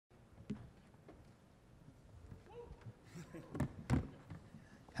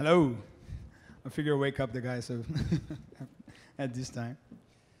Hello. I figure wake up the guy so at this time.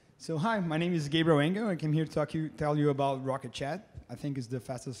 So hi, my name is Gabriel Engel. I came here to tell you about Rocket.chat. I think it's the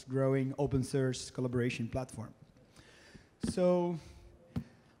fastest growing open source collaboration platform. So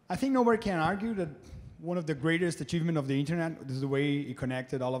I think nobody can argue that one of the greatest achievements of the internet is the way it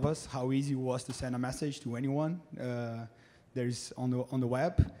connected all of us, how easy it was to send a message to anyone there is on the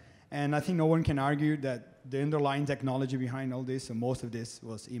web. And I think no one can argue that the underlying technology behind all this, and most of this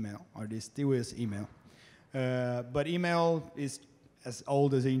was email, or this still is email. But email is as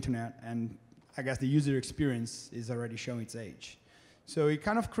old as the internet, and I guess the user experience is already showing its age. So it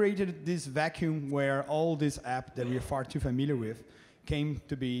kind of created this vacuum where all this app that we are far too familiar with came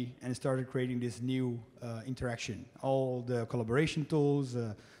to be and started creating this new interaction. All the collaboration tools,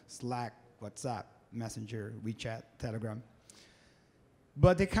 Slack, WhatsApp, Messenger, WeChat, Telegram.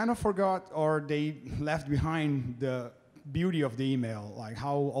 But they kind of forgot, or they left behind the beauty of the email, like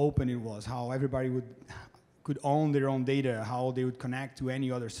how open it was, how everybody could own their own data, how they would connect to any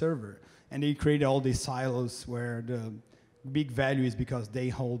other server. And they created all these silos where the big value is because they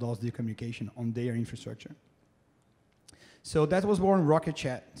hold all the communication on their infrastructure. So that was born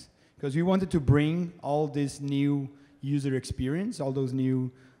Rocket.chat, because we wanted to bring all this new user experience, all those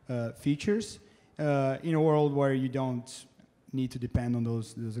new features in a world where you don't need to depend on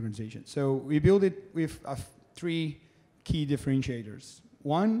those organizations. So we built it with 3 key differentiators.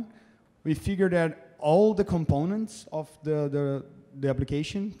 One, we figured that all the components of the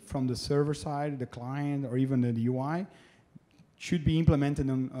application, from the server side, the client, or even the UI, should be implemented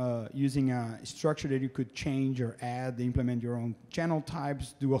on, using a structure that you could change or add, implement your own channel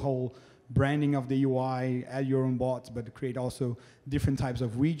types, do a whole branding of the UI, add your own bots, but create also different types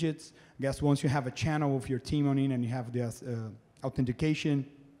of widgets. I guess once you have a channel with your team on it and you have this authentication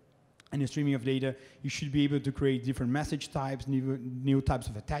and the streaming of data, you should be able to create different message types, new types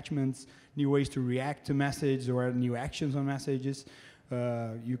of attachments, new ways to react to messages or new actions on messages.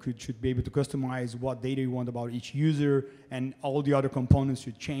 You should be able to customize what data you want about each user, and all the other components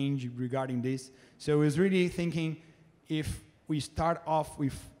should change regarding this. So it's really thinking, if we start off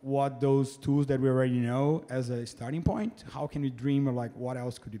with what those tools that we already know as a starting point, how can we dream of like what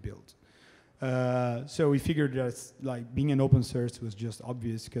else could we build? So we figured that like being an open source was just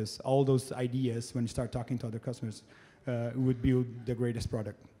obvious, because all those ideas, when you start talking to other customers, would build the greatest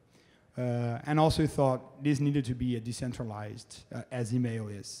product. And also thought this needed to be a decentralized, as email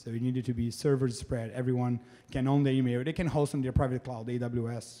is. So it needed to be server spread. Everyone can own the email. They can host on their private cloud,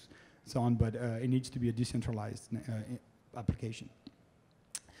 AWS, so on, but it needs to be a decentralized application.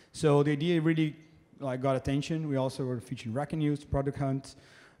 So the idea really got attention. We also were featuring Rocket News, Product Hunt.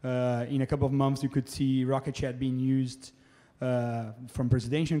 In a couple of months, you could see Rocket.chat being used from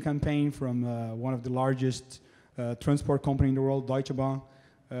presidential campaign, from one of the largest transport company in the world, Deutsche Bahn,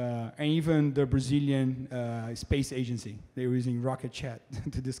 and even the Brazilian space agency. They were using Rocket.chat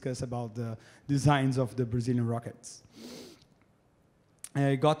to discuss about the designs of the Brazilian rockets.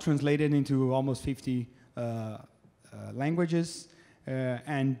 It got translated into almost 50 languages.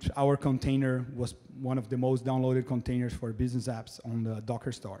 And our container was one of the most downloaded containers for business apps on the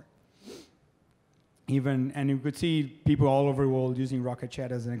Docker store. And you could see people all over the world using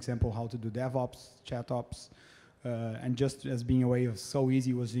Rocket.chat as an example how to do DevOps, ChatOps, and just as being a way of so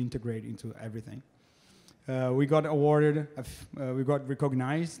easy was to integrate into everything. We got awarded, we got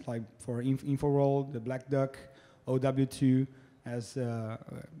recognized like for InfoWorld, the Black Duck, OW2 as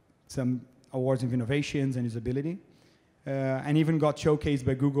some awards of innovations and usability. And even got showcased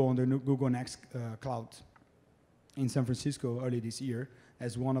by Google on the Google Next Cloud in San Francisco early this year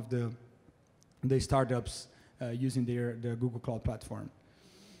as one of the startups using the Google Cloud platform.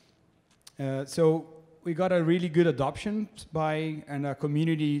 So we got a really good adoption and a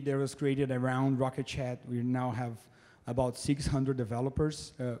community that was created around Rocket.chat. We now have about 600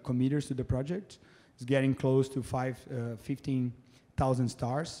 developers, committers to the project. It's getting close to 15,000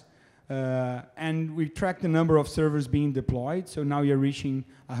 stars. And we track the number of servers being deployed. So now you're reaching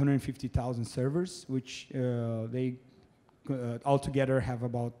 150,000 servers, which they altogether have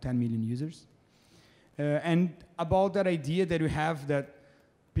about 10 million users. And about that idea that we have that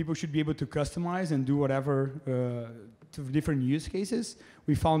people should be able to customize and do whatever to different use cases,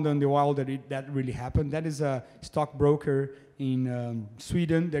 we found in the wild that that really happened. That is a stockbroker in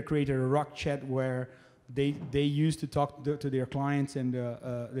Sweden that created a Rocket.chat where they used to talk to their clients, and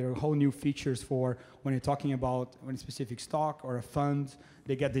there are whole new features for when you're talking about a specific stock or a fund.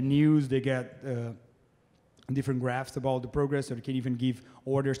 They get the news, they get different graphs about the progress, or they can even give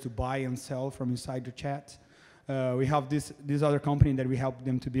orders to buy and sell from inside the chat. We have this other company that we help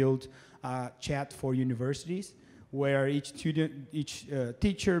them to build a chat for universities, where each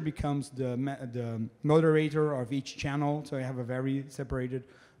teacher becomes the moderator of each channel. So you have a very separated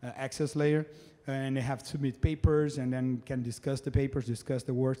access layer, and they have to submit papers and then can discuss the papers, discuss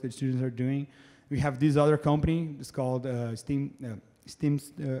the work that students are doing. We have this other company, it's called Steam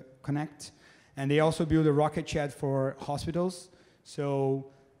Connect, and they also build a Rocket.chat for hospitals.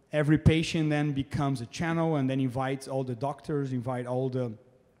 So every patient then becomes a channel and then invites all the doctors, invite all the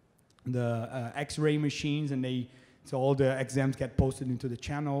X-ray machines, and so all the exams get posted into the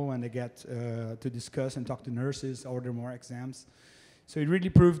channel, and they get to discuss and talk to nurses, order more exams. So it really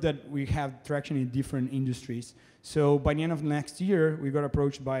proved that we have traction in different industries. So by the end of next year, we got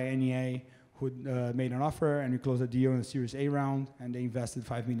approached by NEA, who made an offer, and we closed a deal in a Series A round, and they invested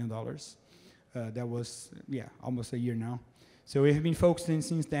 $5 million. That was, almost a year now. So we have been focusing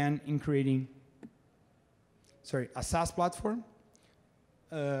since then in creating, a SaaS platform.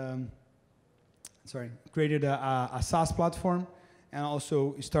 Created a SaaS platform, and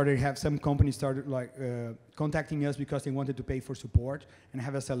also have some companies started contacting us because they wanted to pay for support and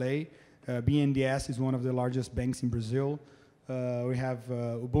have SLA. BNDES is one of the largest banks in Brazil. We have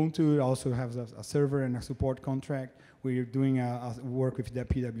Ubuntu also has a server and a support contract. We're doing work with the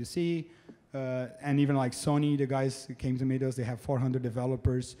PwC, and even like Sony, the guys who came to meet us, they have 400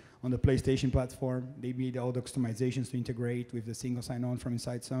 developers on the PlayStation platform. They made all the customizations to integrate with the single sign-on from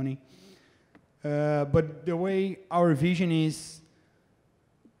inside Sony. But the way our vision is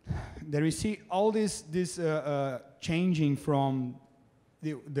that we see all this changing from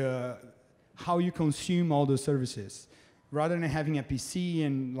the how you consume all the services. Rather than having a PC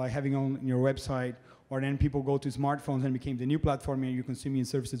and having on your website, or then people go to smartphones and became the new platform and you're consuming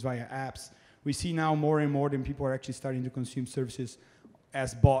services via apps, we see now more and more than people are actually starting to consume services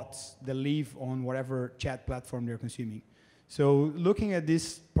as bots that live on whatever chat platform they're consuming. So looking at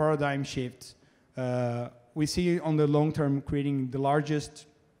this paradigm shift, we see on the long term creating the largest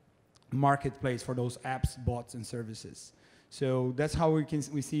marketplace for those apps, bots, and services. So that's how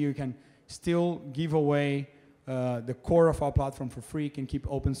we see you can still give away the core of our platform for free, can keep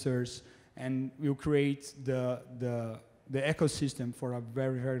open source, and we'll create the ecosystem for a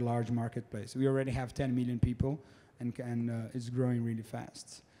very, very large marketplace. We already have 10 million people, and it's growing really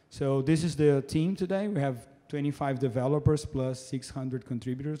fast. So this is the team today. We have 25 developers plus 600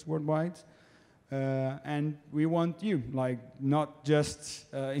 contributors worldwide. And we want you, not just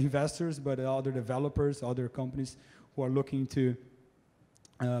investors, but other developers, other companies who are looking to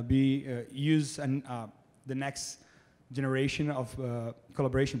use the next generation of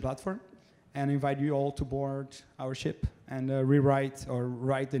collaboration platform, and invite you all to board our ship and rewrite or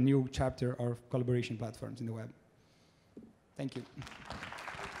write the new chapter of collaboration platforms in the web. Thank you.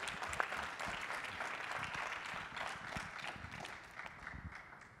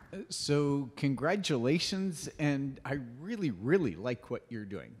 So congratulations, and I really, really like what you're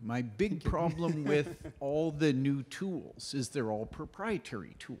doing. My big problem with all the new tools is they're all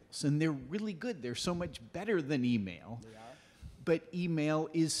proprietary tools, and they're really good. They're so much better than email. They are. But email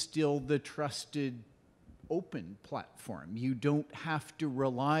is still the trusted open platform. You don't have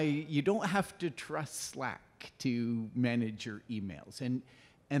to trust Slack to manage your emails.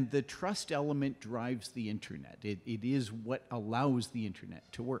 And the trust element drives the internet. It is what allows the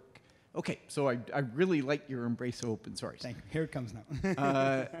internet to work. Okay, so I really like your embrace of open source. Thank you. Here it comes now.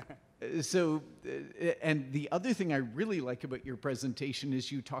 And the other thing I really like about your presentation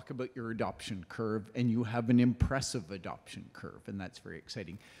is you talk about your adoption curve, and you have an impressive adoption curve, and that's very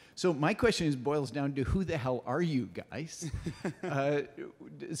exciting. So my question boils down to, who the hell are you guys?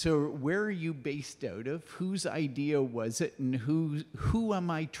 So where are you based out of? Whose idea was it? And who am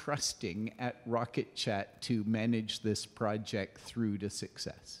I trusting at Rocket.chat to manage this project through to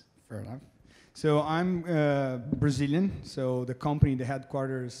success? Fair enough. So I'm Brazilian. So the company, the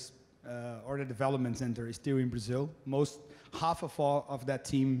headquarters, or the development center is still in Brazil. Half of that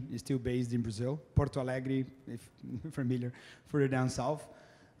team is still based in Brazil. Porto Alegre, if you're familiar, further down south.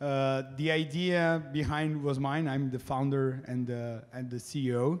 The idea behind was mine. I'm the founder and the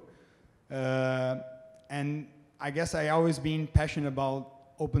CEO. And I guess I always been passionate about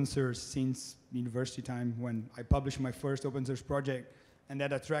open source since university time, when I published my first open source project, and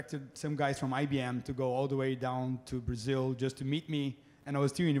that attracted some guys from IBM to go all the way down to Brazil just to meet me. And I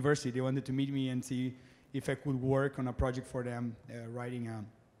was still in university. They wanted to meet me and see if I could work on a project for them, writing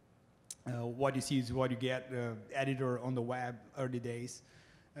what you see is what you get, editor on the web, early days.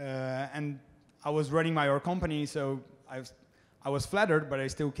 And I was running my own company, so I was flattered, but I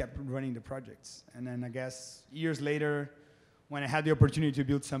still kept running the projects. And then I guess years later, when I had the opportunity to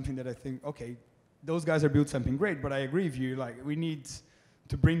build something that I think, okay, those guys have built something great, but I agree with you, we need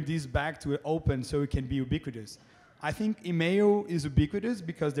to bring this back to open so it can be ubiquitous. I think email is ubiquitous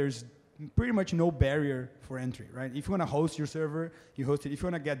because there's pretty much no barrier for entry, right? If you want to host your server, you host it. If you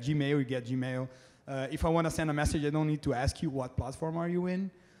want to get Gmail, you get Gmail. If I want to send a message, I don't need to ask you what platform are you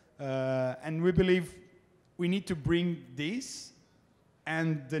in. And we believe we need to bring this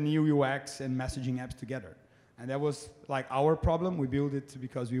and the new UX and messaging apps together. And that was like our problem. We built it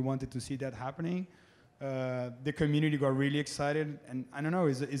because we wanted to see that happening. The community got really excited. And I don't know,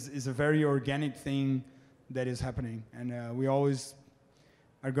 it's a very organic thing that is happening. And we always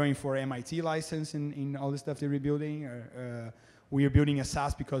are going for MIT license in all the stuff that we're building. We are building a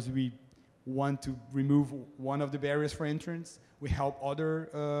SaaS because we want to remove one of the barriers for entrance. We help other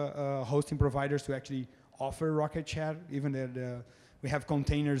hosting providers to actually offer Rocket.chat, even that we have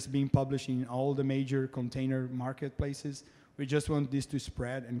containers being published in all the major container marketplaces. We just want this to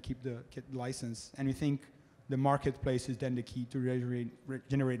spread and keep the license. And we think the marketplace is then the key to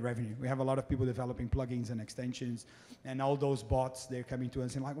generate revenue. We have a lot of people developing plugins and extensions, and all those bots, they're coming to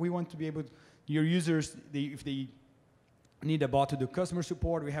us and like, we want to be able to, your users, if they need a bot to do customer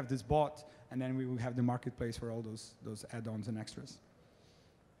support, we have this bot, and then we will have the marketplace for all those add-ons and extras.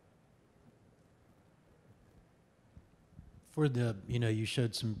 For the, you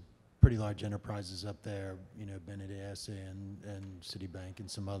showed some pretty large enterprises up there, BNDES and Citibank and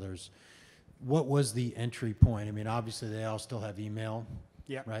some others. What was the entry point? I mean, obviously they all still have email,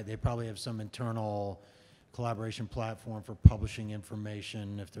 right? They probably have some internal collaboration platform for publishing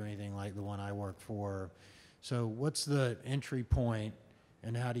information, if they're anything like the one I work for. So what's the entry point,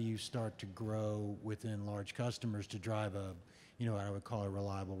 and how do you start to grow within large customers to drive a, what I would call a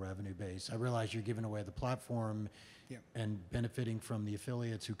reliable revenue base? I realize you're giving away the platform and benefiting from the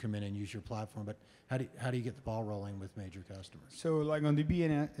affiliates who come in and use your platform, but how do you get the ball rolling with major customers? So like on the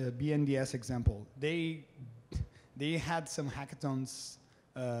BNDES example, they had some hackathons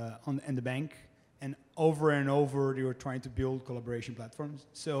in the bank, and over they were trying to build collaboration platforms.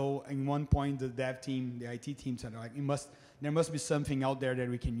 So in one point, the dev team, the IT team said, like, there must be something out there that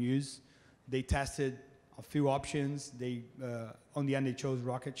we can use. They tested a few options. They on the end, they chose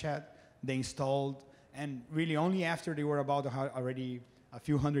Rocket.chat. They installed, and really only after they were about already a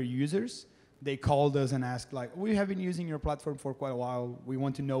few hundred users, they called us and asked, like, we have been using your platform for quite a while. We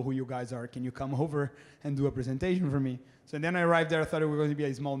want to know who you guys are. Can you come over and do a presentation for me? So then I arrived there. I thought it was going to be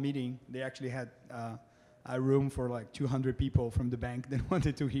a small meeting. They actually had a room for like 200 people from the bank that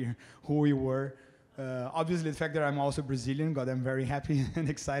wanted to hear who we were. Obviously, the fact that I'm also Brazilian got them very happy and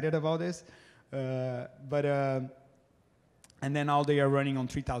excited about this. And then now they are running on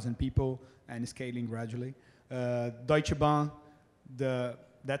 3,000 people and scaling gradually. Deutsche Bank,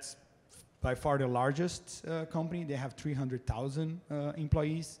 that's by far the largest company. They have 300,000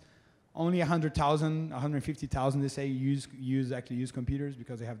 employees. Only 100,000, 150,000, they say, actually use computers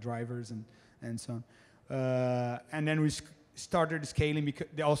because they have drivers and so on. And then we started scaling because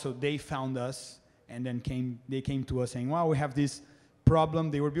they found us, and then they came to us saying, wow, we have this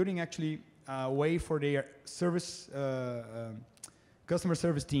problem. They were building actually a way for their customer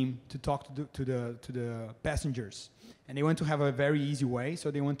service team to talk to the passengers. And they want to have a very easy way, so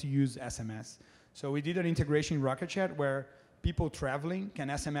they want to use SMS. So we did an integration in Rocket.chat where people traveling can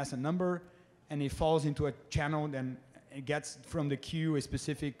SMS a number, and it falls into a channel, then it gets from the queue a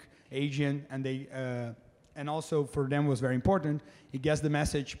specific agent, and they and also for them was very important, it gets the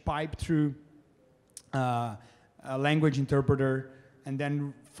message piped through a language interpreter, and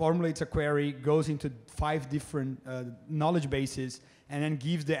then formulates a query, goes into 5 different knowledge bases, and then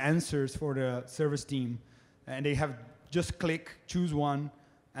gives the answers for the service team. And they have just click, choose one,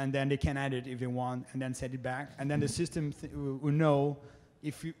 and then they can add it if they want, and then send it back. And then the system will know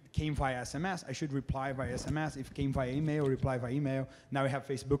if it came via SMS, I should reply via SMS. If it came via email, reply via email. Now we have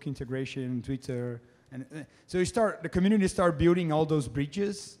Facebook integration, Twitter. And so the community start building all those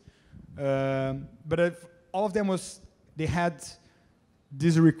bridges. But if all of them they had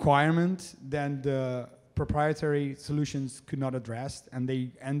this requirement that the proprietary solutions could not address, and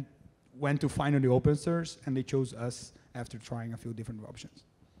they went to finally open source, and they chose us after trying a few different options.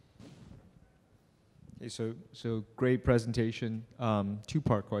 Okay, so great presentation.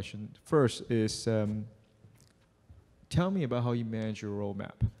 2-part question. First is, tell me about how you manage your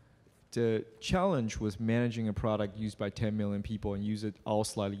roadmap. The challenge with managing a product used by 10 million people and use it all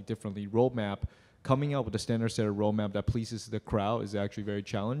slightly differently, roadmap, coming up with a standard set of roadmap that pleases the crowd is actually very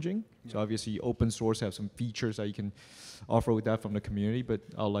challenging. Yeah. So obviously open source have some features that you can offer with that from the community, but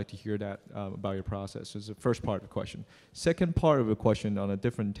I'd like to hear that about your process. So it's the first part of the question. Second part of the question on a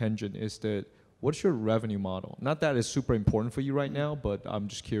different tangent is that what's your revenue model? Not that it's super important for you right now, but I'm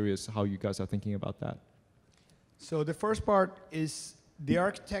just curious how you guys are thinking about that. So the first part is the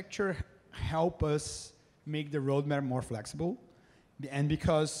architecture help us make the roadmap more flexible. And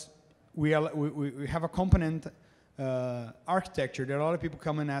because we have a component architecture that a lot of people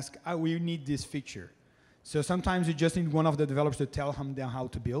come and ask, we need this feature. So sometimes you just need one of the developers to tell them how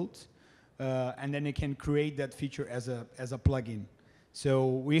to build, and then they can create that feature as a plugin. So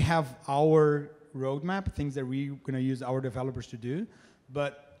we have our roadmap, things that we're going to use our developers to do,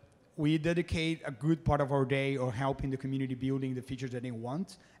 but we dedicate a good part of our day or helping the community building the features that they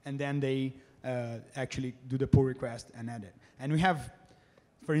want, and then they actually do the pull request and add it. And we have,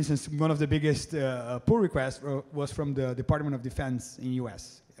 for instance, one of the biggest pull requests was from the Department of Defense in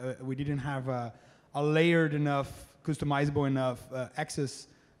US. We didn't have a layered enough, customizable enough access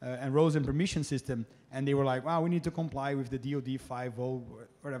and roles and permission system, and they were like, wow, we need to comply with the DoD 5.0,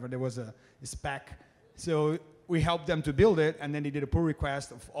 whatever, there was a spec. So we helped them to build it, and then they did a pull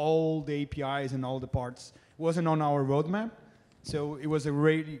request of all the APIs and all the parts. It wasn't on our roadmap, so it was a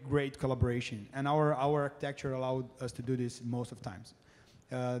really great collaboration. And our architecture allowed us to do this most of times.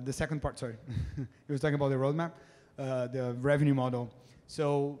 The second part, sorry, he was talking about the roadmap, the revenue model.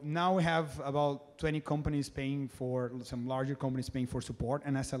 So now we have about 20 companies paying for, some larger companies paying for support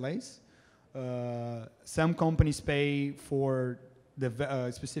and SLAs. Some companies pay for the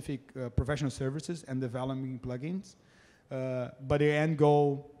specific professional services and developing plugins. But the end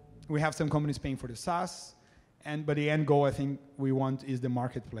goal, we have some companies paying for the SaaS, but the end goal I think we want is the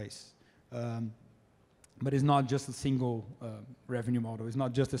marketplace. But it's not just a single revenue model. It's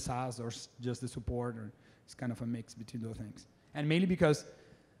not just the SaaS or just the support, or it's kind of a mix between those things. And mainly because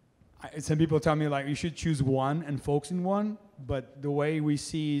some people tell me like you should choose one and focus in one, but the way we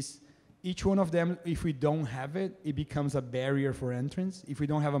see is each one of them, if we don't have it, it becomes a barrier for entrance. If we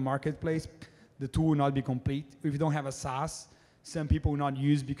don't have a marketplace, the tool will not be complete. If we don't have a SaaS, some people will not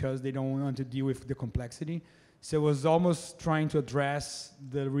use because they don't want to deal with the complexity. So it was almost trying to address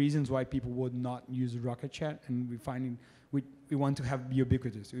the reasons why people would not use Rocket.chat, and we want to be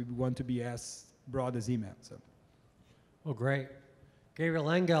ubiquitous. We want to be as broad as email. So. Well, great.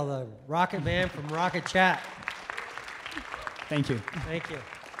 Gabriel Engel, the Rocket Man from Rocket.chat. Thank you. Thank you.